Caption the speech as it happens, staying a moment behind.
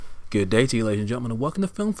Good day to you, ladies and gentlemen, and welcome to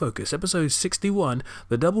Film Focus, episode 61,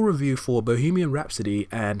 the double review for Bohemian Rhapsody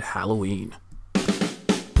and Halloween.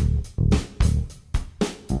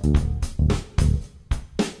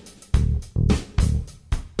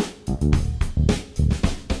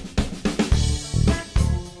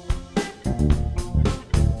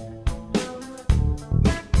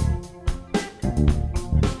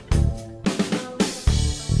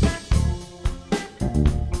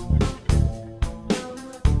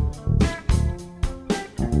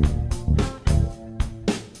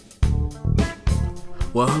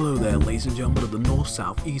 Well, hello there, ladies and gentlemen of the North,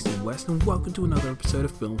 South, East, and West, and welcome to another episode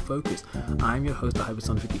of Film Focus. I'm your host,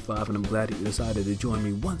 Hyperson55, and I'm glad that you decided to join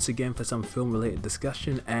me once again for some film-related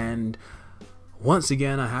discussion. And once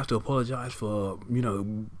again, I have to apologize for,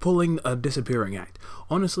 pulling a disappearing act.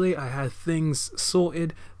 Honestly, I had things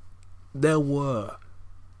sorted.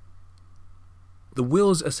 The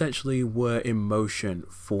wheels essentially were in motion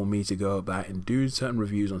for me to go about and do certain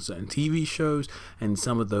reviews on certain TV shows and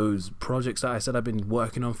some of those projects that I said I've been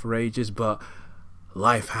working on for ages, but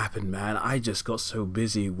life happened, man. I just got so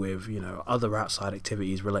busy with, other outside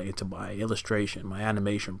activities related to my illustration, my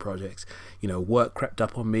animation projects. Work crept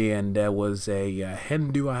up on me, and there was a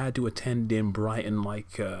hen do I had to attend in Brighton,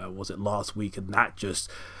 last week, and that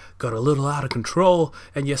just got a little out of control.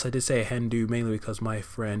 And yes, I did say a hen do mainly because my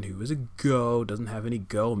friend, who is a girl, doesn't have any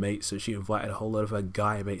girl mates, so she invited a whole lot of her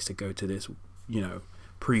guy mates to go to this,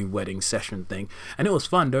 pre-wedding session thing. And it was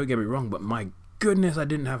fun, don't get me wrong, but my goodness, I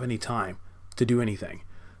didn't have any time to do anything.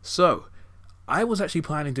 So I was actually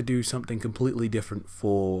planning to do something completely different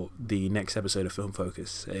for the next episode of Film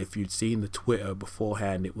Focus. If you'd seen the Twitter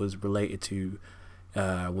beforehand, it was related to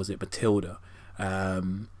Matilda,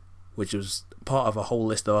 which was part of a whole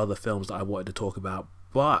list of other films that I wanted to talk about.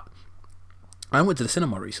 But I went to the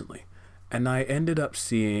cinema recently, and I ended up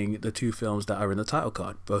seeing the two films that are in the title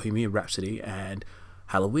card, Bohemian Rhapsody and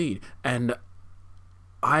Halloween. And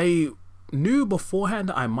I knew beforehand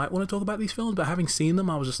that I might want to talk about these films, but having seen them,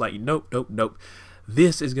 I was just like, nope.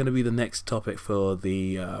 This is going to be the next topic for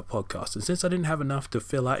the podcast. And since I didn't have enough to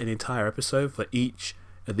fill out an entire episode for each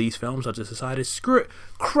of these films, I just decided, screw it,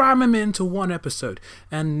 cram them into one episode.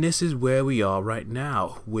 And this is where we are right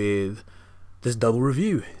now with this double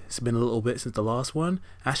review. It's been a little bit since the last one.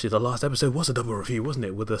 Actually, the last episode was a double review, wasn't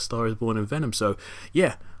it, with A Star Is Born and Venom. So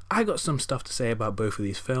yeah, I got some stuff to say about both of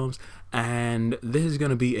these films, and this is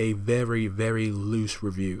going to be a very, very loose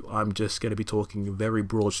review. I'm just going to be talking very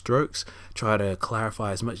broad strokes, try to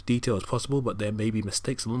clarify as much detail as possible, but there may be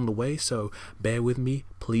mistakes along the way, so bear with me.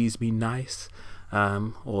 Please be nice.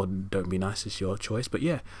 Or don't be nice, it's your choice. But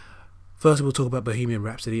yeah, first we'll talk about Bohemian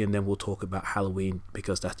Rhapsody, and then we'll talk about Halloween,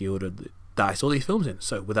 because that's the order that I saw these films in.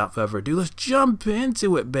 So without further ado, let's jump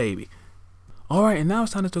into it, baby. Alright, and now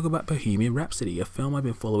it's time to talk about Bohemian Rhapsody, a film I've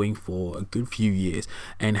been following for a good few years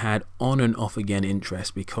and had on and off again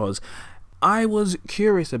interest because I was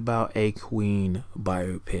curious about a Queen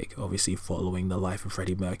biopic, obviously following the life of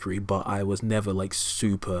Freddie Mercury, but I was never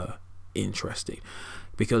super interested.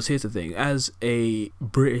 Because here's the thing, as a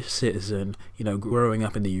British citizen, growing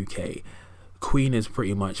up in the UK, Queen is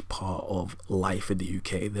pretty much part of life in the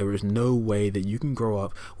UK. There is no way that you can grow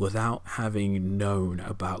up without having known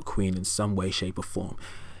about Queen in some way, shape or form.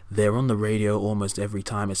 They're on the radio almost every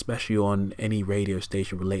time, especially on any radio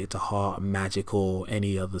station related to Heart, Magic, or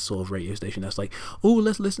any other sort of radio station that's like, oh,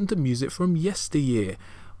 let's listen to music from yesteryear.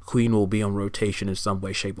 Queen will be on rotation in some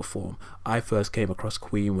way, shape or form. I first came across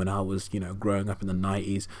Queen when I was, growing up in the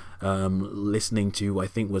 90s, listening to, I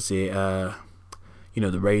think was it,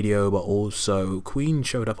 the radio, but also Queen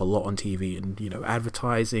showed up a lot on TV and,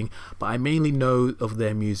 advertising, but I mainly know of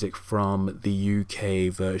their music from the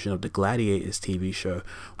UK version of the Gladiators TV show.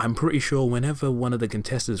 I'm pretty sure whenever one of the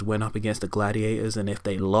contestants went up against the Gladiators, and if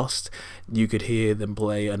they lost, you could hear them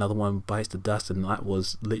play Another One Bites the Dust, and that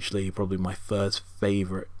was literally probably my first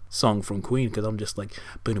favorite song from Queen, because I'm just like,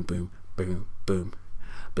 boom, boom, boom, boom.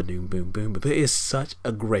 Boom, boom, boom. But it is such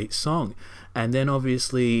a great song. And then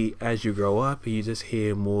obviously as you grow up, you just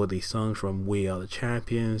hear more of these songs, from We Are the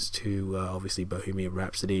Champions to obviously Bohemian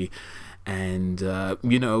Rhapsody. And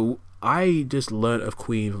I just learned of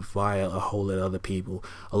Queen via a whole lot of other people.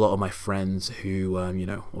 A lot of my friends who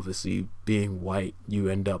obviously being white, you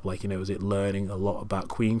end up learning a lot about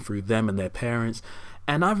Queen through them and their parents.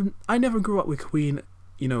 And I never grew up with Queen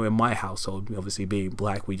in my household. Obviously being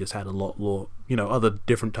black, we just had a lot more, other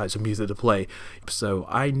different types of music to play. So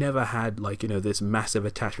I never had this massive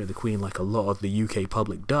attachment to Queen like a lot of the UK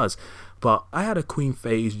public does. But I had a Queen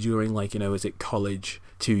phase during college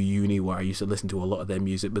to uni where I used to listen to a lot of their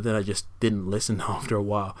music, but then I just didn't listen after a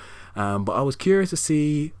while. But I was curious to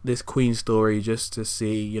see this Queen story, just to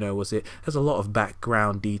see, there's a lot of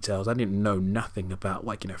background details. I didn't know nothing about,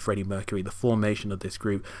 Freddie Mercury, the formation of this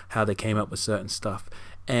group, how they came up with certain stuff.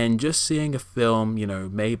 And just seeing a film,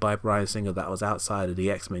 made by Bryan Singer that was outside of the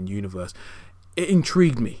X-Men universe, it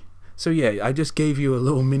intrigued me. So yeah, I just gave you a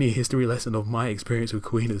little mini history lesson of my experience with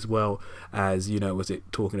Queen, as well as,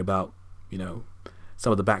 talking about,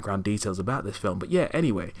 some of the background details about this film. But yeah,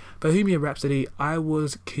 anyway, Bohemian Rhapsody, I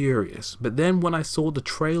was curious. But then when I saw the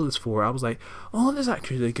trailers for it, I was like, oh, this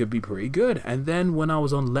actually could be pretty good. And then when I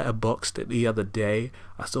was on Letterboxd the other day,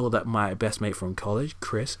 I saw that my best mate from college,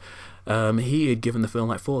 Chris, he had given the film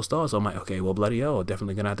like 4 stars. So I'm like, okay, well, bloody hell,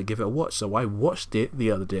 definitely gonna have to give it a watch. So I watched it the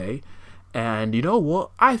other day, and you know what?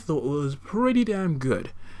 I thought it was pretty damn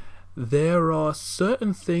good. There are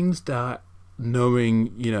certain things that,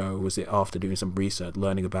 knowing, after doing some research,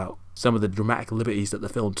 learning about some of the dramatic liberties that the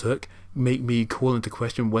film took, make me call into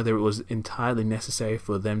question whether it was entirely necessary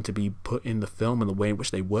for them to be put in the film in the way in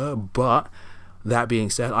which they were. But that being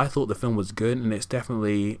said, I thought the film was good, and it's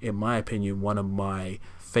definitely, in my opinion, one of my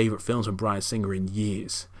favorite films from Bryan Singer in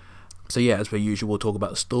years. So yeah, as per usual, we'll talk about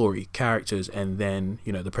the story, characters, and then,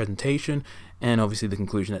 the presentation, and obviously the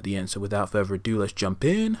conclusion at the end. So without further ado, let's jump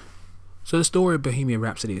in. So the story of Bohemian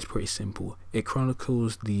Rhapsody is pretty simple. It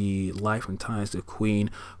chronicles the life and times of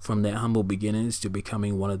Queen from their humble beginnings to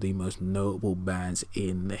becoming one of the most notable bands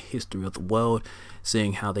in the history of the world,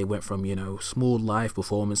 seeing how they went from, small live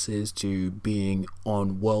performances to being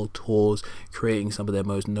on world tours, creating some of their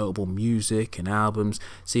most notable music and albums,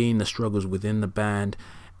 seeing the struggles within the band,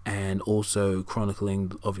 and also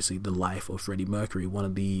chronicling, obviously, the life of Freddie Mercury, one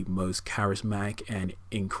of the most charismatic and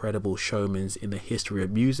incredible showmen in the history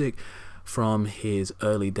of music, from his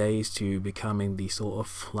early days to becoming the sort of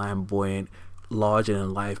flamboyant, larger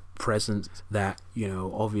than life presence that,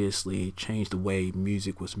 obviously changed the way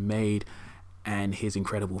music was made, and his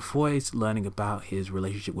incredible voice, learning about his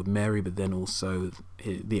relationship with Mary, but then also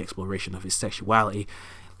the exploration of his sexuality,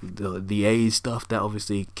 the AIDS stuff that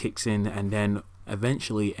obviously kicks in, and then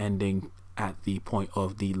eventually ending at the point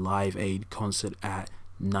of the Live Aid concert at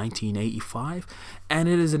 1985. And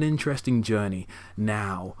it is an interesting journey.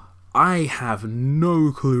 Now, I have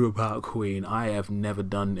no clue about Queen. I have never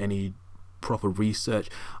done any proper research.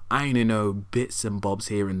 I only know bits and bobs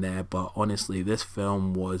here and there, but honestly, this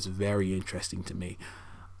film was very interesting to me.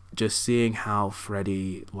 Just seeing how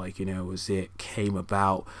Freddie, came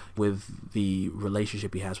about with the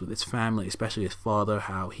relationship he has with his family, especially his father,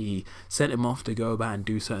 how he sent him off to go about and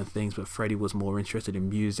do certain things, but Freddie was more interested in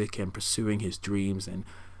music and pursuing his dreams, and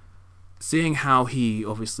seeing how he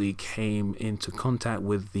obviously came into contact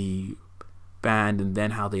with the band, and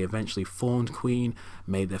then how they eventually formed Queen,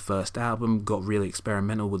 made their first album, got really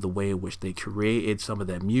experimental with the way in which they created some of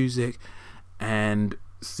their music, and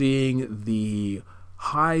seeing the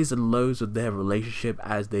highs and lows of their relationship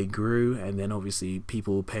as they grew, and then obviously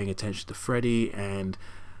people paying attention to Freddie and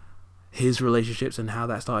his relationships and how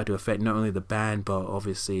that started to affect not only the band but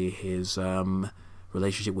obviously his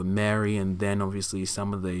relationship with Mary, and then obviously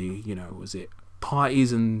some of the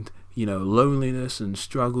parties and loneliness and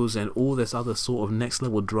struggles and all this other sort of next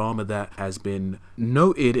level drama that has been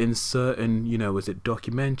noted in certain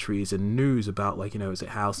documentaries and news about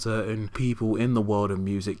how certain people in the world of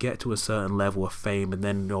music get to a certain level of fame, and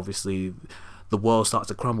then obviously the world starts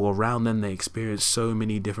to crumble around them. They experience so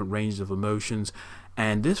many different ranges of emotions,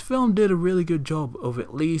 and this film did a really good job of,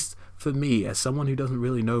 at least for me, as someone who doesn't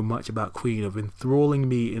really know much about Queen, of enthralling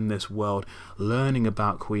me in this world, learning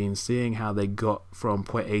about Queen, seeing how they got from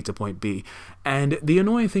point A to point B. And the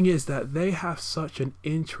annoying thing is that they have such an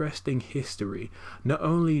interesting history, not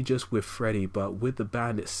only just with Freddie, but with the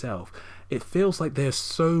band itself. It feels like there's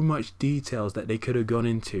so much details that they could have gone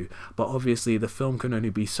into, but obviously the film can only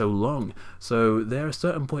be so long. So there are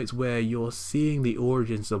certain points where you're seeing the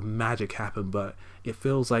origins of magic happen, but it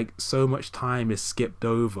feels like so much time is skipped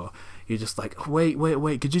over. You're just like,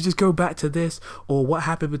 wait, could you just go back to this? Or what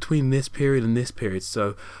happened between this period and this period?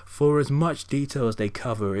 So for as much detail as they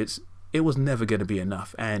cover, it was never going to be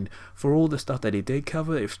enough. And for all the stuff that they did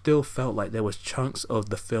cover, it still felt like there was chunks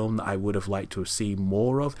of the film that I would have liked to have seen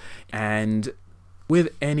more of. And with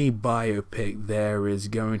any biopic, there is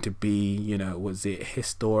going to be,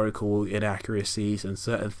 historical inaccuracies and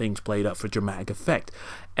certain things played up for dramatic effect.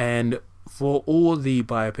 And for all the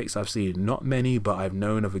biopics I've seen, not many, but I've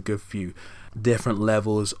known of a good few, different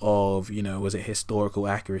levels of, historical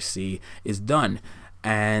accuracy is done.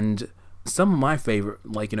 And some of my favorite,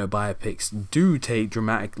 biopics do take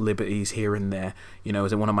dramatic liberties here and there.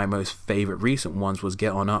 One of my most favorite recent ones was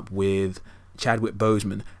Get On Up with Chadwick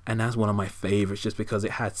Boseman, and that's one of my favorites just because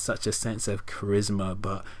it had such a sense of charisma,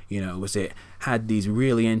 but it had these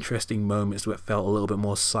really interesting moments where it felt a little bit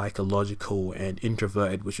more psychological and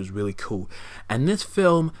introverted, which was really cool. And this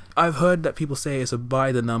film, I've heard that people say it's a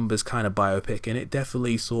by the numbers kind of biopic, and it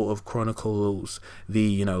definitely sort of chronicles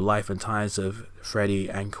the life and times of Freddie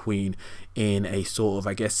and Queen in a sort of,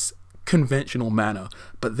 I guess, conventional manner,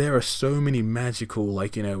 but there are so many magical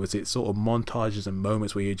sort of montages and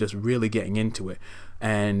moments where you're just really getting into it,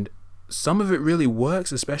 and some of it really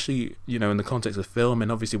works, especially in the context of film.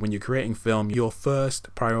 And obviously when you're creating film, your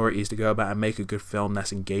first priority is to go about and make a good film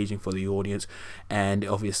that's engaging for the audience. And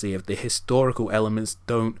obviously if the historical elements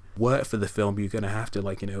don't work for the film, you're going to have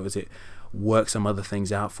to work some other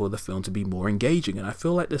things out for the film to be more engaging. And I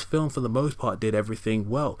feel like this film for the most part did everything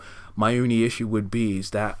well. My only issue would be is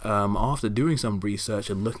that after doing some research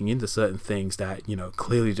and looking into certain things that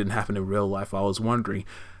clearly didn't happen in real life, I was wondering,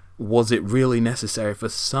 was it really necessary for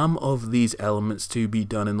some of these elements to be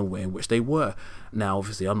done in the way in which they were? Now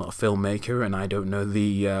obviously I'm not a filmmaker and I don't know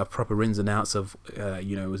the proper ins and outs of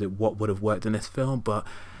what would have worked in this film, but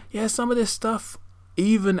yeah, some of this stuff,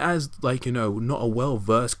 even as not a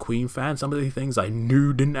well-versed Queen fan, some of the things I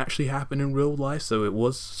knew didn't actually happen in real life, so it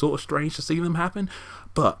was sort of strange to see them happen.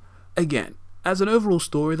 But again, as an overall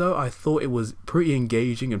story though, I thought it was pretty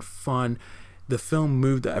engaging and fun. The film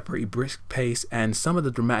moved at a pretty brisk pace, and some of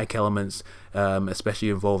the dramatic elements, especially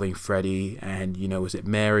involving Freddie and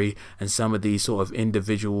Mary, and some of these sort of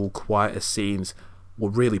individual quieter scenes were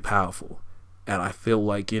really powerful. And I feel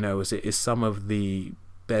like it's some of the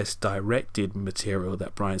best directed material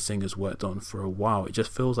that Bryan Singer's worked on for a while. It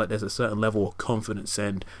just feels like there's a certain level of confidence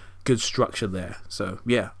and good structure there. So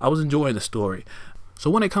yeah, I was enjoying the story. So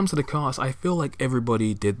when it comes to the cast, I feel like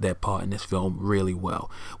everybody did their part in this film really well.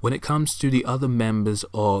 When it comes to the other members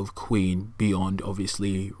of Queen, beyond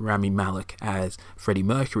obviously Rami Malek as Freddie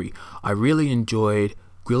Mercury, I really enjoyed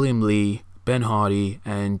William Lee, Ben Hardy,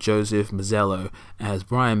 and Joseph Mazzello as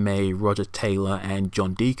Brian May, Roger Taylor, and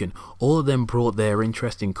John Deacon. All of them brought their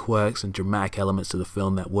interesting quirks and dramatic elements to the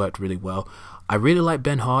film that worked really well. I really like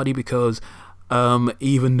Ben Hardy because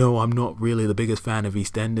even though I'm not really the biggest fan of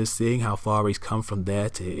EastEnders, seeing how far he's come from there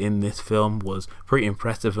to in this film was pretty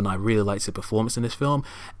impressive, and I really liked his performance in this film.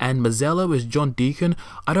 And Mazzello as John Deacon,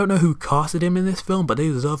 I don't know who casted him in this film, but they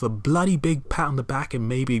deserve a bloody big pat on the back and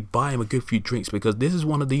maybe buy him a good few drinks, because this is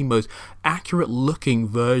one of the most accurate looking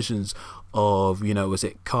versions of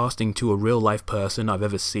casting to a real life person I've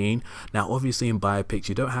ever seen. Now obviously in biopics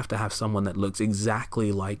you don't have to have someone that looks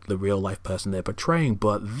exactly like the real life person they're portraying,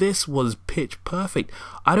 but this was pitch perfect.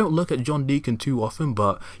 I don't look at John Deacon too often,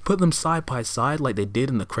 but put them side by side like they did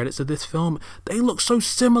in the credits of this film, they look so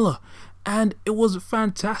similar, and it was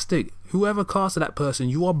fantastic. Whoever casted that person,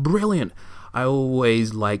 you are brilliant. I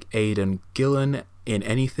always like Aidan Gillen in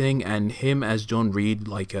anything, and him as John Reed,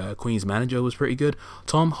 Queen's manager, was pretty good.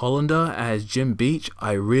 Tom Hollander as Jim Beach,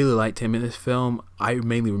 I really liked him in this film. I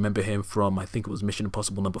mainly remember him from, I think it was Mission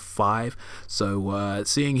Impossible #5, so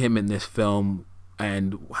seeing him in this film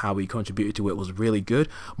and how he contributed to it was really good.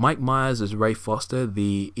 Mike Myers as Ray Foster,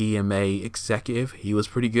 the EMA executive, he was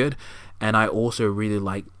pretty good. And I also really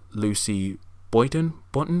like Lucy Boynton,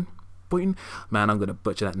 man, I'm gonna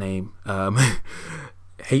butcher that name.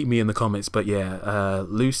 Hate me in the comments, but yeah,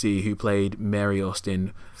 Lucy, who played Mary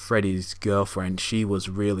Austin, Freddie's girlfriend, she was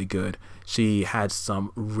really good. She had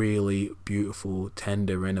some really beautiful,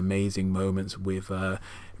 tender, and amazing moments with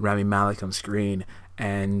Rami Malek on screen,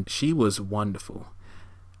 and she was wonderful.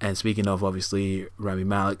 And speaking of, obviously, Rami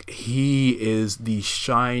Malek, he is the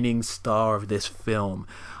shining star of this film.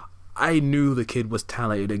 I knew the kid was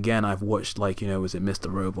talented. Again, I've watched, was it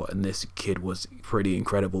Mr. Robot, and this kid was pretty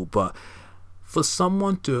incredible, but for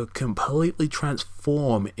someone to completely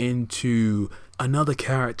transform into another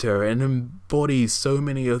character and embody so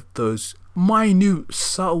many of those minute,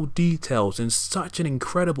 subtle details in such an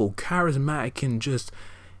incredible, charismatic, and just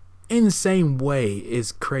insane way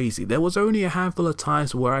is crazy. There was only a handful of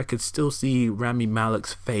times where I could still see Rami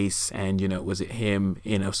Malek's face and, was it him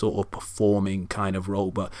in a sort of performing kind of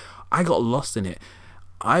role, but I got lost in it.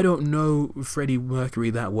 I don't know Freddie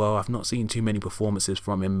Mercury that well. I've not seen too many performances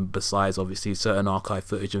from him besides obviously certain archive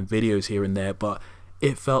footage and videos here and there, but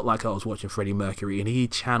it felt like I was watching Freddie Mercury, and he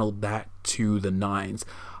channeled that to the nines.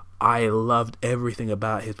 I loved everything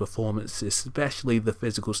about his performance, especially the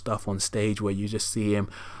physical stuff on stage where you just see him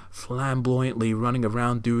flamboyantly running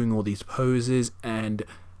around doing all these poses, and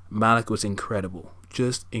Malek was incredible.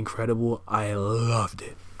 Just incredible. I loved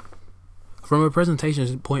it. From a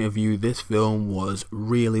presentation point of view, this film was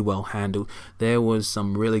really well handled. There was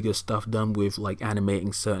some really good stuff done with like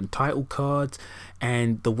animating certain title cards,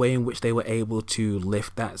 and the way in which they were able to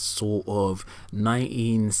lift that sort of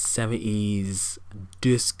 1970s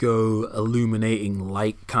disco illuminating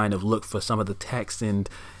light kind of look for some of the text, and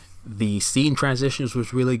the scene transitions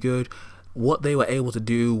was really good. What they were able to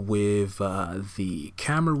do with the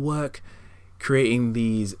camera work, creating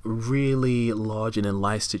these really larger than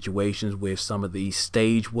life situations with some of the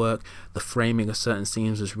stage work, the framing of certain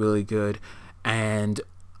scenes was really good, and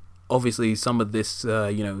obviously some of this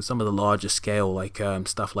some of the larger scale like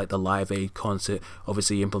stuff like the Live Aid concert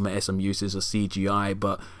obviously implemented some uses of CGI,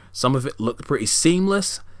 but some of it looked pretty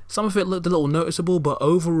seamless, some of it looked a little noticeable, but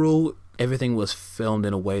overall everything was filmed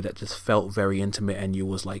in a way that just felt very intimate and you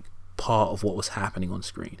was like part of what was happening on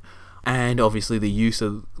screen. And obviously the use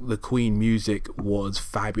of the Queen music was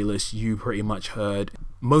fabulous. You pretty much heard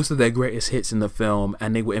most of their greatest hits in the film,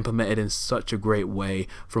 and they were implemented in such a great way,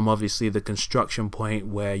 from obviously the construction point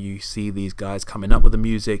where you see these guys coming up with the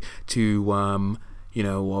music to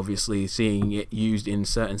obviously seeing it used in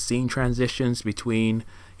certain scene transitions between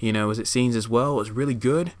scenes as well. It was really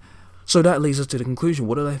good. So that leads us to the conclusion.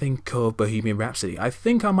 What did I think of Bohemian Rhapsody? I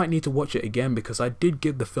think I might need to watch it again, because I did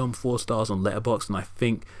give the film 4 stars on Letterboxd, and I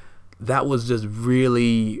think that was just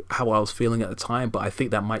really how I was feeling at the time, but I think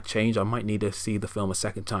that might change. I might need to see the film a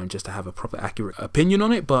second time just to have a proper accurate opinion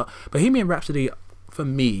on it. But Bohemian Rhapsody for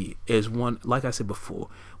me is one, like I said before,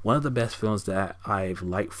 one of the best films that I've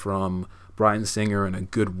liked from Bryan Singer in a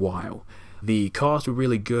good while. The cast were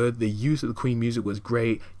really good, the use of the Queen music was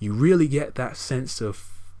great. You really get that sense of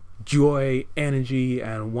joy, energy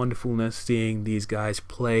and wonderfulness seeing these guys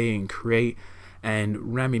play and create,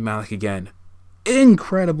 and Rami Malek again,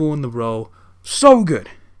 incredible in the role, so good.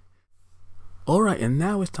 Alright, and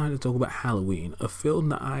now it's time to talk about Halloween, a film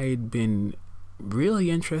that I'd been really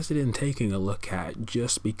interested in taking a look at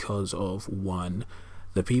just because of, one,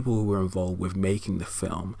 the people who were involved with making the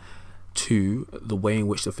film, two, the way in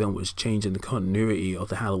which the film was changing the continuity of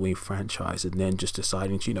the Halloween franchise, and then just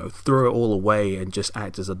deciding to throw it all away and just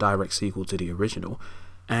act as a direct sequel to the original,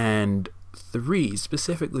 and three,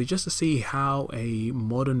 specifically just to see how a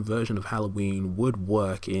modern version of Halloween would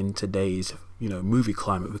work in today's movie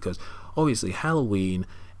climate, because obviously Halloween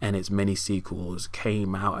and its many sequels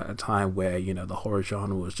came out at a time where the horror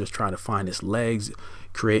genre was just trying to find its legs,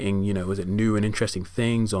 creating new and interesting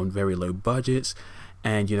things on very low budgets,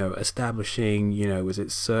 and establishing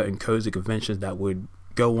certain cozy conventions that would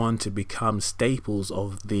go on to become staples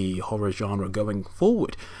of the horror genre going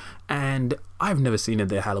forward. And I've never seen any of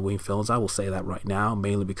their Halloween films, I will say that right now,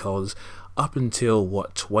 mainly because up until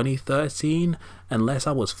 2013, unless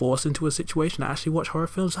I was forced into a situation to actually watch horror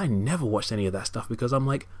films, I never watched any of that stuff, because I'm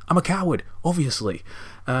a coward, obviously.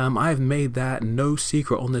 I've made that no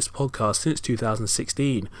secret on this podcast since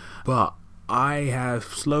 2016, but I have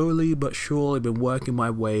slowly but surely been working my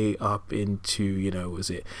way up into,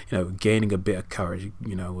 gaining a bit of courage,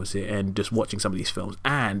 and just watching some of these films.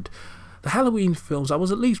 And the Halloween films, I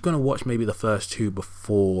was at least going to watch maybe the first 2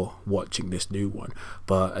 before watching this new one,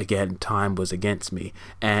 but again, time was against me,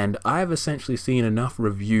 and I've essentially seen enough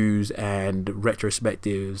reviews and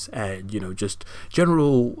retrospectives and just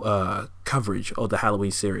general coverage of the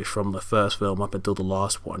Halloween series from the first film up until the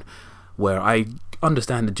last one, where I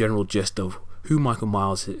understand the general gist of who Michael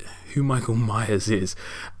Myers is,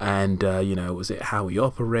 and how he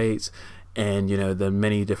operates, and the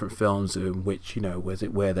many different films in which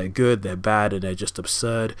where they're good, they're bad, and they're just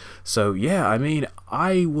absurd. So yeah, I mean,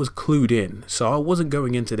 I was clued in, so I wasn't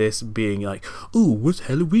going into this being like, oh, what's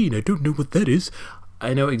Halloween? I don't know what that is.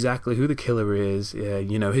 I know exactly who the killer is,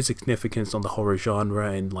 his significance on the horror genre,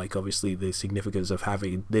 and obviously the significance of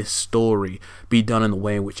having this story be done in the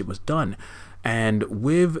way in which it was done. And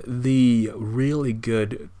with the really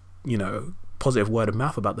good, positive word of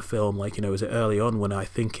mouth about the film, was it early on when I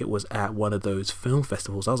think it was at one of those film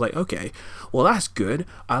festivals, I was like, okay, well, that's good.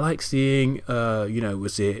 I like seeing,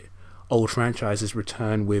 old franchises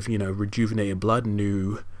return with, rejuvenated blood,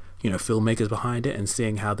 new, filmmakers behind it, and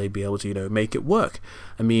seeing how they'd be able to, make it work.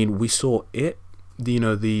 I mean, we saw it,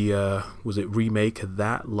 was it remake of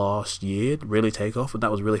that last year really take off, and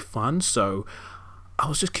that was really fun. So I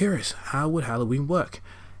was just curious, how would Halloween work?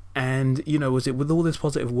 And with all this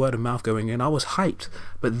positive word of mouth going in, I was hyped.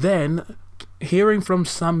 But then hearing from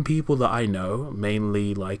some people that I know,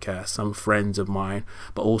 mainly some friends of mine,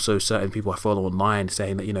 but also certain people I follow online,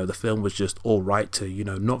 saying that the film was just all right to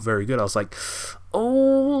not very good, I was like,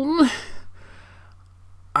 oh,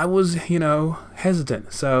 I was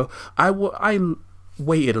hesitant. So I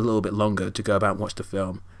waited a little bit longer to go about and watch the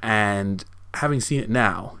film, and having seen it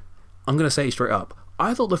now, I'm going to say it straight up.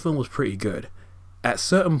 I thought the film was pretty good. At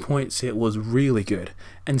certain points, it was really good.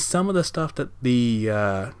 And some of the stuff that the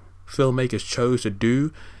filmmakers chose to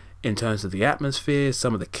do in terms of the atmosphere,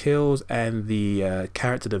 some of the kills, and the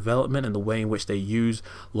character development, and the way in which they use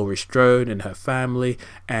Laurie Strode and her family,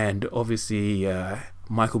 and obviously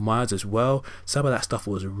Michael Myers as well, some of that stuff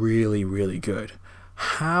was really, really good.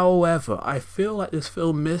 However, I feel like this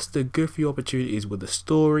film missed a good few opportunities with the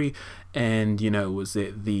story and, was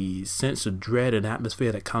it the sense of dread and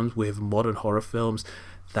atmosphere that comes with modern horror films,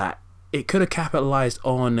 that it could have capitalized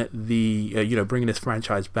on the, bringing this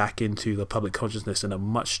franchise back into the public consciousness in a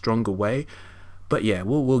much stronger way. But yeah,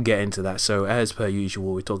 we'll get into that. So as per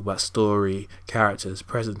usual, we talk about story, characters,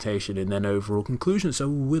 presentation, and then overall conclusion. So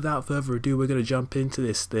without further ado, we're going to jump into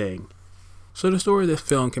this thing. So the story of this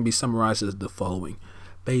film can be summarized as the following.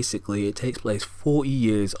 Basically, it takes place 40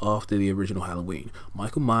 years after the original Halloween.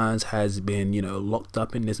 Michael Myers has been, locked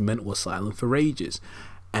up in this mental asylum for ages.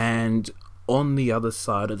 And on the other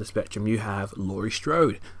side of the spectrum, you have Laurie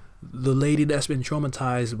Strode, the lady that's been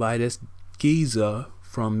traumatized by this geezer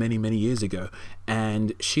from many, many years ago.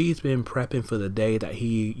 And she's been prepping for the day that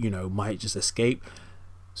he, might just escape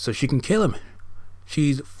so she can kill him.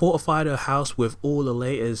 She's fortified her house with all the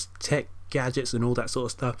latest tech gadgets and all that sort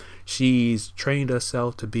of stuff. She's trained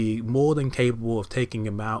herself to be more than capable of taking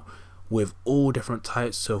him out with all different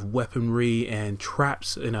types of weaponry and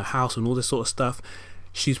traps in her house and all this sort of stuff.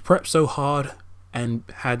 She's prepped so hard and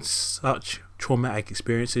had such traumatic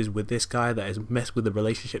experiences with this guy that has messed with the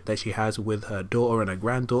relationship that she has with her daughter and her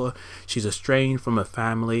granddaughter. She's estranged from her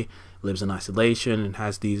family, lives in isolation, and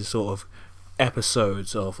has these sort of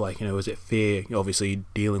episodes of fear, obviously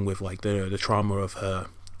dealing with the trauma of her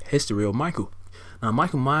history of Michael. Now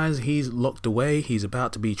Michael Myers, he's locked away. He's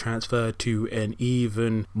about to be transferred to an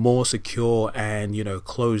even more secure and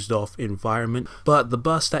closed off environment, but the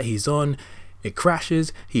bus that he's on, it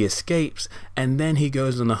crashes, he escapes, and then he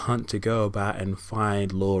goes on a hunt to go about and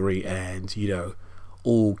find Laurie, and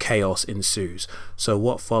all chaos ensues. So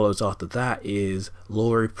what follows after that is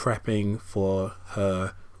Laurie prepping for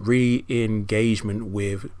her re-engagement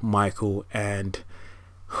with Michael, and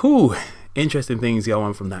interesting things go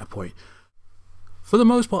on from that point. For the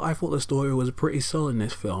most part, I thought the story was pretty solid in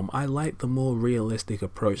this film. I liked the more realistic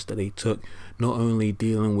approach that they took, not only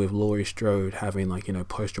dealing with Laurie Strode having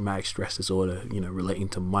post-traumatic stress disorder, relating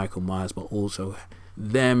to Michael Myers, but also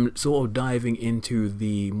them sort of diving into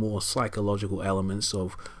the more psychological elements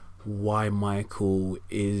of why Michael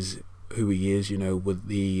is who he is, with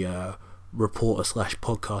the reporter /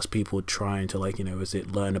 podcast people trying to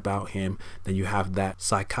learn about him. Then you have that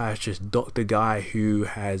psychiatrist doctor guy who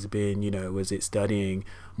has been studying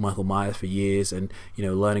Michael Myers for years, and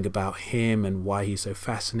learning about him and why he's so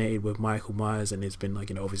fascinated with Michael Myers, and has been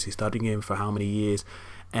obviously studying him for how many years,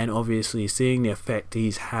 and obviously seeing the effect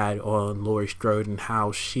he's had on Laurie Strode and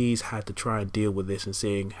how she's had to try and deal with this, and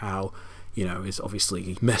seeing how it's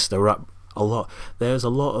obviously messed her up a lot. There's a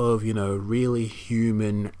lot of really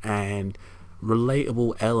human and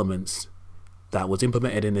relatable elements that was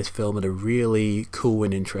implemented in this film in a really cool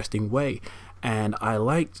and interesting way, and I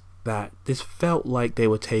liked that this felt like they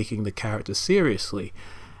were taking the character seriously.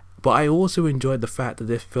 But I also enjoyed the fact that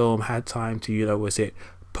this film had time to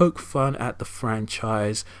poke fun at the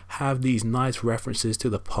franchise, have these nice references to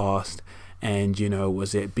the past, and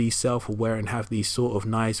be self-aware and have these sort of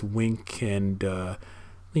nice wink and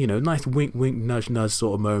nice wink, nudge, nudge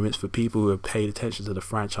sort of moments for people who have paid attention to the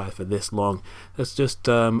franchise for this long. There's just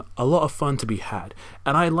a lot of fun to be had.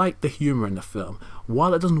 And I like the humor in the film.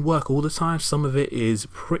 While it doesn't work all the time, some of it is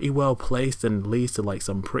pretty well placed and leads to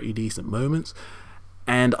some pretty decent moments.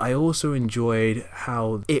 And I also enjoyed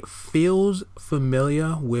how it feels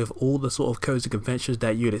familiar with all the sort of codes and conventions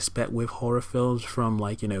that you'd expect with horror films from the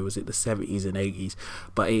 70s and 80s,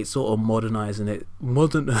 but it sort of modernizes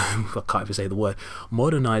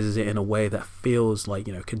it in a way that feels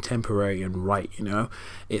contemporary and right.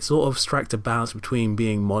 It sort of strikes a balance between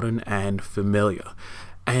being modern and familiar,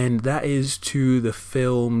 and that is to the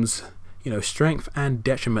film's strength and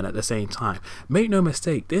detriment at the same time. Make no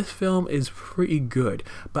mistake, this film is pretty good,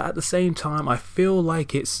 but at the same time, I feel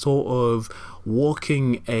like it's sort of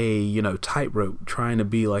walking a tightrope, trying to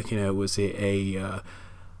be a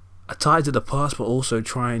tie to the past, but also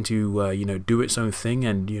trying to do its own thing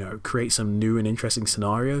and create some new and interesting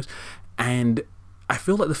scenarios. And I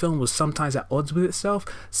feel like the film was sometimes at odds with itself.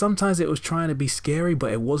 Sometimes it was trying to be scary,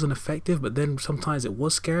 but it wasn't effective. But then sometimes it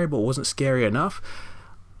was scary, but it wasn't scary enough.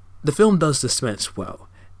 The film does suspense well,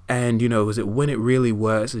 and when it really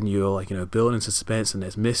works and you're building suspense and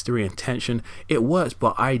there's mystery and tension, it works.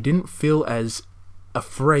 But I didn't feel as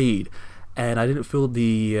afraid and I didn't feel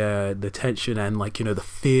the tension and, like, you know, the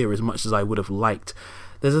fear as much as I would have liked.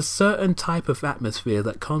 There's a certain type of atmosphere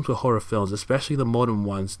that comes with horror films, especially the modern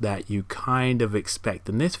ones, that you kind of expect,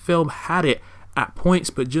 and this film had it at points,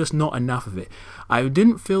 but just not enough of it. I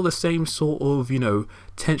didn't feel the same sort of, you know,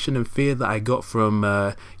 tension and fear that I got from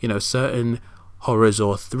you know, certain horrors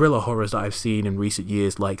or thriller horrors that I've seen in recent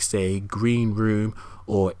years, like, say, Green Room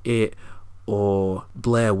or It or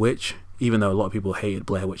Blair Witch. Even though a lot of people hated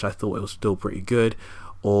Blair Witch, I thought it was still pretty good.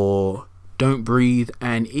 Or Don't Breathe,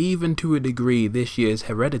 and even to a degree this year's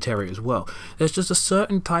Hereditary as well. There's just a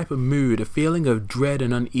certain type of mood, a feeling of dread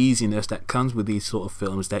and uneasiness that comes with these sort of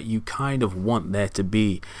films that you kind of want there to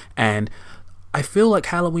be. And I feel like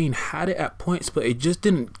Halloween had it at points, but it just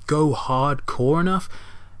didn't go hardcore enough.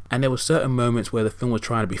 And there were certain moments where the film was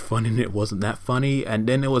trying to be funny and it wasn't that funny. And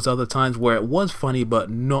then there was other times where it was funny but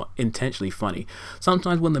not intentionally funny.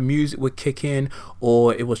 Sometimes when the music would kick in,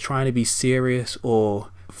 or it was trying to be serious, or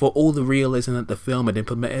for all the realism that the film had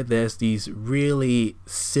implemented, there's these really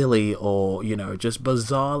silly or, you know, just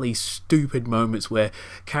bizarrely stupid moments where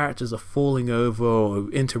characters are falling over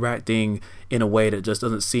or interacting in a way that just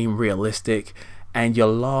doesn't seem realistic. And you're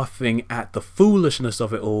laughing at the foolishness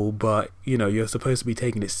of it all, but, you know, you're supposed to be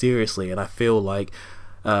taking it seriously. And I feel like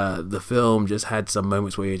the film just had some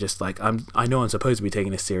moments where you're just like, I know I'm supposed to be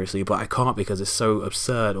taking this seriously, but I can't because it's so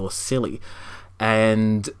absurd or silly.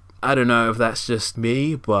 And I don't know if that's just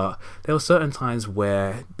me, but there were certain times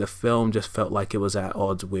where the film just felt like it was at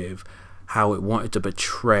odds with how it wanted to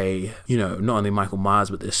portray, you know, not only Michael Myers,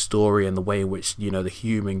 but this story and the way in which, you know, the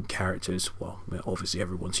human characters, well, obviously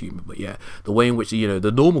everyone's human, but yeah, the way in which, you know, the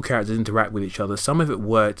normal characters interact with each other. Some of it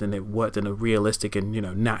worked, and it worked in a realistic and, you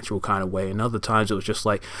know, natural kind of way, and other times it was just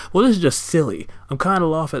like, well, this is just silly. I'm kind of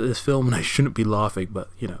laughing at this film and I shouldn't be laughing, but,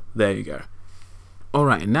 you know, there you go.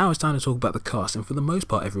 Alright, and now it's time to talk about the cast, and for the most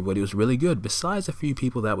part everybody was really good, besides a few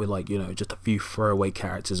people that were, like, you know, just a few throwaway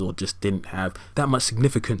characters or just didn't have that much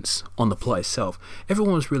significance on the plot itself.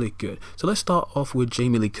 Everyone was really good. So let's start off with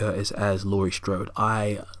Jamie Lee Curtis as Laurie Strode.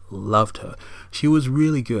 I loved her. She was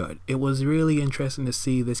really good. It was really interesting to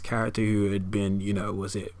see this character who had been, you know,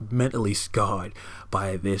 mentally scarred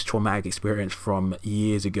by this traumatic experience from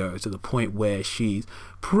years ago, to the point where she's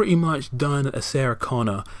pretty much done a Sarah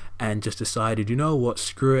Connor and just decided, you know what,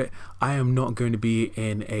 screw it, I am not going to be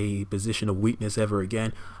in a position of weakness ever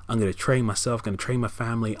again. I'm going to train myself, going to train my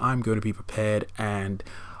family, I'm going to be prepared. And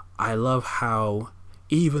I love how,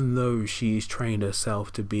 even though she's trained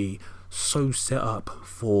herself to be so set up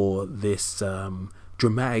for this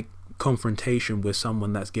dramatic confrontation with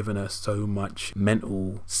someone that's given her so much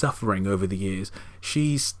mental suffering over the years,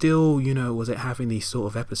 she's still, you know, having these sort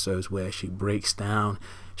of episodes where she breaks down.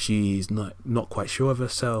 She's not quite sure of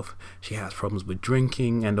herself. She has problems with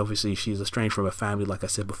drinking, and obviously she's estranged from her family, like I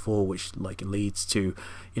said before, which, like, leads to,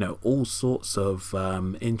 you know, all sorts of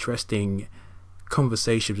interesting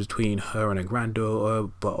conversations between her and her granddaughter,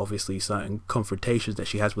 but obviously certain confrontations that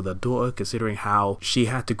she has with her daughter, considering how she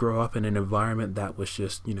had to grow up in an environment that was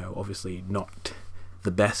just, you know, obviously not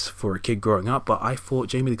the best for a kid growing up. But I thought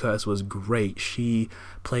Jamie Lee Curtis was great. She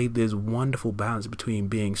played this wonderful balance between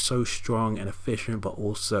being so strong and efficient, but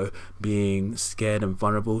also being scared and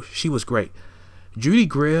vulnerable. She was great. Judy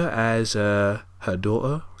Greer as her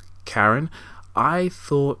daughter, Karen, I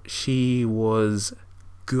thought she was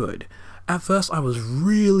good. At first I was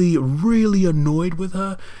really annoyed with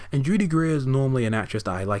her, and Judy Greer is normally an actress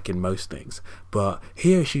that I like in most things, but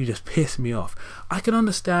here she just pissed me off. I can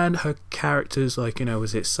understand her character's, like, you know,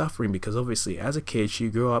 suffering, because obviously as a kid she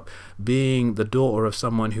grew up being the daughter of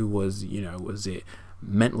someone who was, you know,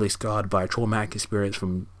 mentally scarred by a traumatic experience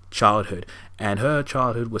from childhood, and her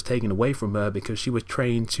childhood was taken away from her because she was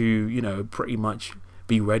trained to, you know, pretty much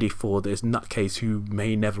be ready for this nutcase who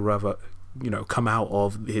may never ever, you know, come out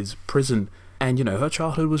of his prison. And, you know, her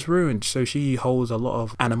childhood was ruined, so she holds a lot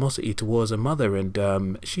of animosity towards her mother,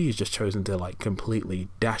 and she's just chosen to, like, completely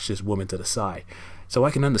dash this woman to the side. So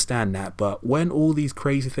I can understand that, but when all these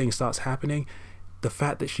crazy things starts happening, the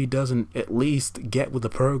fact that she doesn't at least get with the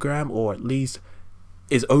program, or at least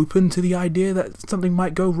is open to the idea that something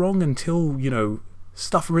might go wrong until, you know,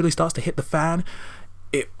 stuff really starts to hit the fan,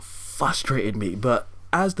 it frustrated me. But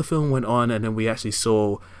as the film went on, and then we actually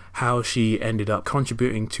saw how she ended up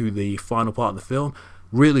contributing to the final part of the film,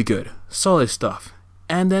 really good, solid stuff.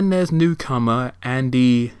 And then there's newcomer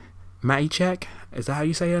Andi Matichak, is that how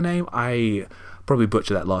you say her name? I probably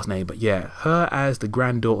butchered that last name, but yeah, her as the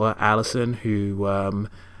granddaughter Allison, who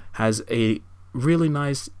has a really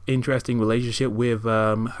nice, interesting relationship with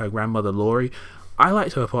her grandmother Laurie. I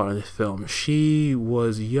liked her part in this film. She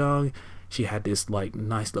was young, she had this, like,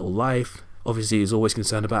 nice little life, Obviously is always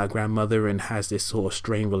concerned about her grandmother and has this sort of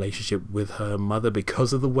strained relationship with her mother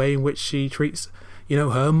because of the way in which she treats,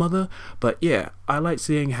 her mother. But yeah, I like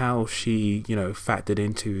seeing how she, factored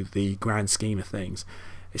into the grand scheme of things.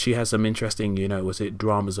 She has some interesting,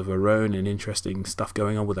 dramas of her own and interesting stuff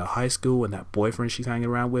going on with her high school and that boyfriend she's hanging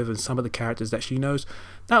around with and some of the characters that she knows.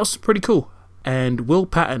 That was pretty cool. And Will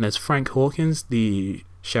Patton as Frank Hawkins, the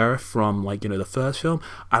sheriff from the first film,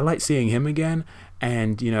 I like seeing him again.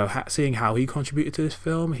 And, seeing how he contributed to this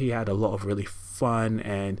film. He had a lot of really fun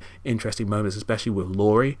and interesting moments, especially with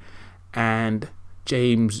Laurie. And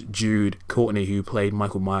James Jude Courtney, who played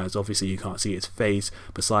Michael Myers, obviously you can't see his face,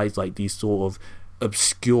 besides these sort of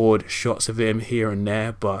obscured shots of him here and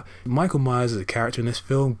there. But Michael Myers as a character in this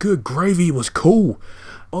film, good gravy, was cool.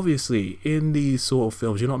 Obviously, in these sort of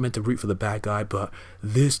films, you're not meant to root for the bad guy, but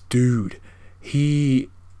this dude, he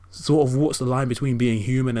sort of walks the line between being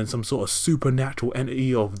human and some sort of supernatural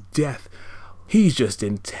entity of death. He's just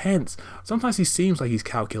intense. Sometimes he seems like he's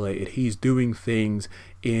calculated. He's doing things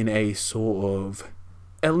in a sort of,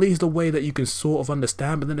 at least a way that you can sort of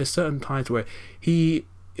understand, but then there's certain times where he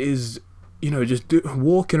is,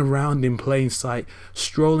 walking around in plain sight,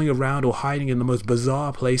 strolling around or hiding in the most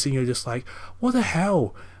bizarre place, and you're just like, what the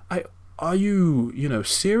hell? Are you,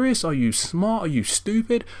 serious? Are you smart? Are you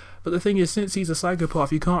stupid? But the thing is, since he's a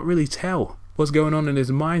psychopath, you can't really tell what's going on in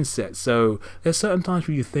his mindset. So there's certain times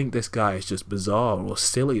where you think this guy is just bizarre or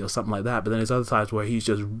silly or something like that. But then there's other times where he's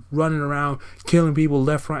just running around, killing people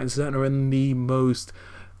left, right, and center in the most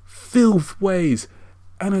filth ways.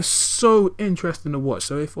 And it's so interesting to watch.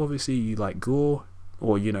 So if obviously you like gore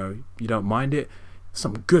or, you don't mind it,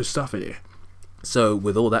 some good stuff in here. So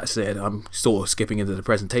with all that said, I'm sort of skipping into the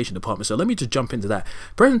presentation department, so let me just jump into that.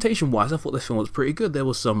 Presentation wise, I thought the film was pretty good. There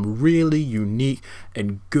was some really unique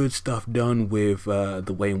and good stuff done with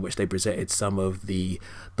the way in which they presented some of the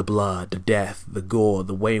blood, the death, the gore,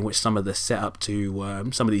 the way in which some of the setup to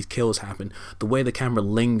some of these kills happen, the way the camera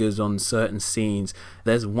lingers on certain scenes.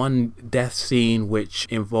 There's one death scene which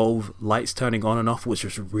involved lights turning on and off, which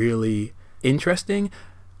was really interesting.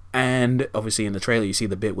 And obviously in the trailer you see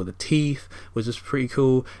the bit with the teeth, which is pretty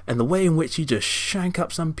cool, and the way in which he just shank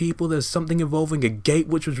up some people. There's something involving a gate,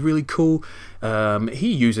 which was really cool.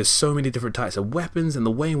 He uses so many different types of weapons, and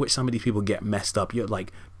the way in which some of these people get messed up, you're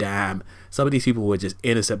like, damn, some of these people were just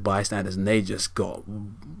innocent bystanders and they just got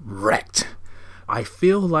wrecked. I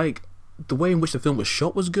feel like the way in which the film was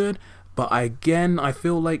shot was good, but I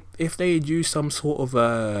feel like if they had used some sort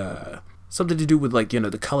of something to do with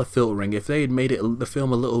the color filtering, if they had made the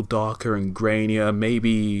film a little darker and grainier,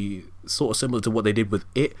 maybe sort of similar to what they did with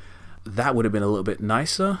It, that would have been a little bit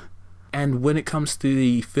nicer. And when it comes to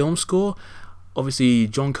the film score, obviously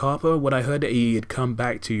John Carpenter, when I heard that he had come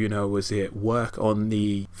back to work on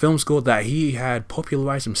the film score that he had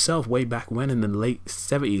popularized himself way back when in the late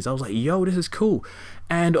 70s, I was like, yo, this is cool.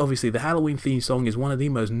 And obviously the Halloween theme song is one of the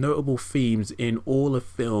most notable themes in all of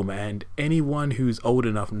film, and anyone who's old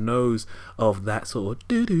enough knows of that sort of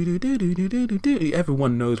do.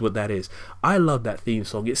 Everyone knows what that is. I love that theme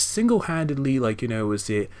song. It's single-handedly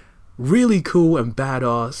really cool and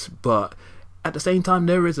badass, but at the same time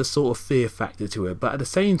there is a sort of fear factor to it. But at the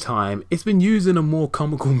same time, it's been used in a more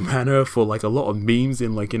comical manner for a lot of memes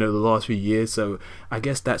in the last few years, so I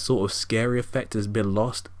guess that sort of scary effect has been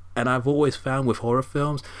lost. And I've always found with horror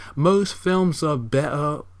films, most films are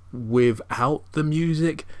better without the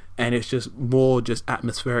music, and it's just more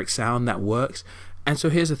atmospheric sound that works. And so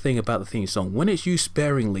here's the thing about the theme song: when it's used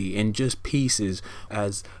sparingly in just pieces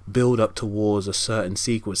as build up towards a certain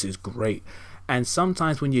sequence, is great. And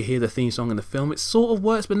sometimes when you hear the theme song in the film, it sort of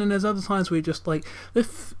works, but then there's other times where you're just like,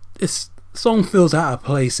 this song feels out of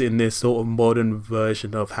place in this sort of modern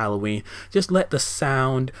version of Halloween. Just let the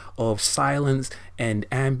sound of silence and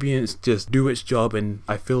ambience just do its job, and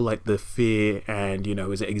I feel like the fear and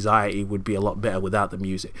his anxiety would be a lot better without the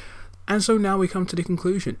music. And so now we come to the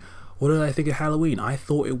conclusion. What did I think of Halloween? I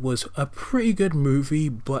thought it was a pretty good movie,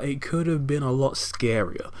 but it could have been a lot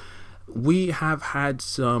scarier. We have had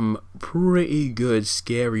some pretty good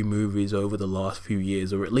scary movies over the last few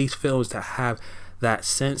years, or at least films that have that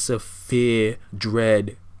sense of fear,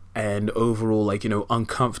 dread, and overall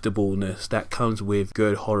uncomfortableness that comes with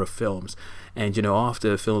good horror films. And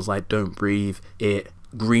after films like Don't Breathe, It,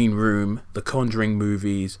 Green Room, the Conjuring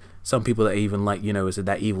movies, some people that even is it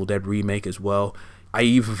that Evil Dead remake as well. I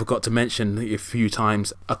even forgot to mention a few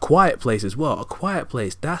times A Quiet Place as well. A Quiet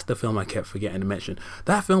Place, that's the film I kept forgetting to mention.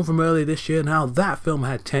 That film from earlier this year, now that film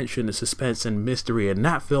had tension and suspense and mystery, and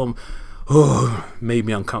that film, made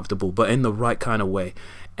me uncomfortable, but in the right kind of way.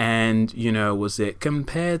 And, was it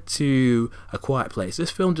compared to A Quiet Place? This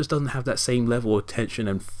film just doesn't have that same level of tension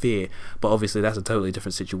and fear, but obviously that's a totally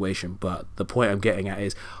different situation. But the point I'm getting at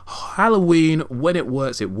is Halloween, when it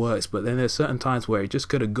works, but then there's certain times where it just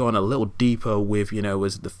could have gone a little deeper with,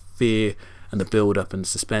 was the fear and the build up and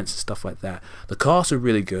suspense and stuff like that. The cast are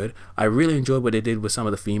really good. I really enjoyed what they did with some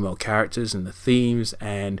of the female characters and the themes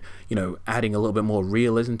and, adding a little bit more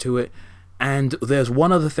realism to it. And there's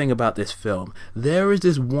one other thing about this film. There is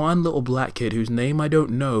this one little black kid whose name I don't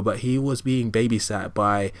know, but he was being babysat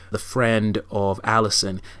by the friend of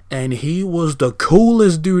Allison, and he was the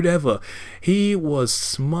coolest dude ever. He was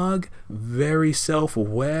smug, very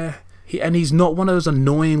self-aware. He's not one of those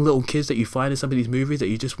annoying little kids that you find in some of these movies that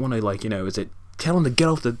you just want to tell him to get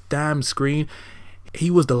off the damn screen. He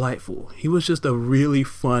was delightful. He was just a really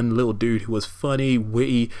fun little dude who was funny,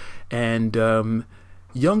 witty, and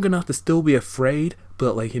young enough to still be afraid,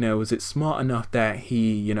 but was it smart enough that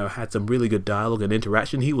he had some really good dialogue and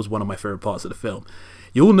interaction. He was one of my favorite parts of the film.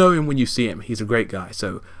 You'll know him when you see him. He's a great guy.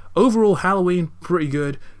 So overall, Halloween, pretty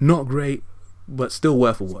good, not great, but still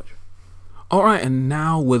worth a watch. Alright, and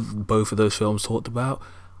now with both of those films talked about,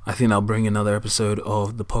 I think I'll bring another episode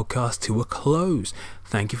of the podcast to a close.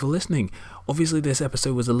 Thank you for listening. Obviously, this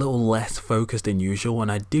episode was a little less focused than usual,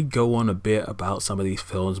 and I did go on a bit about some of these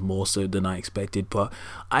films more so than I expected, but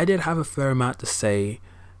I did have a fair amount to say,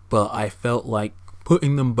 but I felt like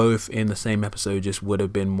putting them both in the same episode just would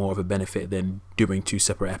have been more of a benefit than doing two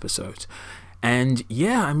separate episodes. And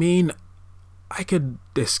yeah, I could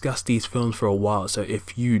discuss these films for a while, so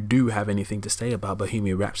if you do have anything to say about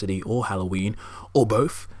Bohemian Rhapsody or Halloween, or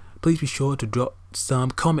both, please be sure to drop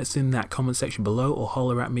some comments in that comment section below, or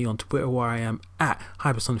holler at me on Twitter where I am at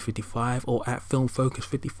Hypersonic55 or at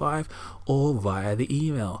FilmFocus55, or via the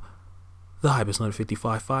email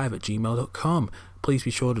thehypersonic555@gmail.com. Please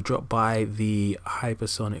be sure to drop by the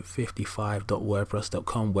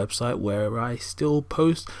hypersonic55.wordpress.com website, where I still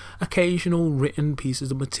post occasional written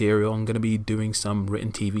pieces of material. I'm going to be doing some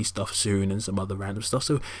written TV stuff soon and some other random stuff,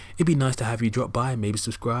 so it'd be nice to have you drop by, maybe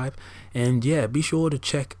subscribe. And yeah, be sure to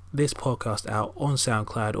check this podcast out on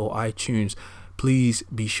SoundCloud or iTunes. Please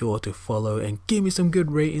be sure to follow and give me some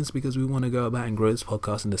good ratings, because we want to go about and grow this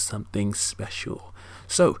podcast into something special.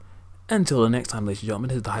 So until the next time, ladies and gentlemen,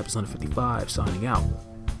 this is the Hypersonic 55 signing out.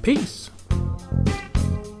 Peace.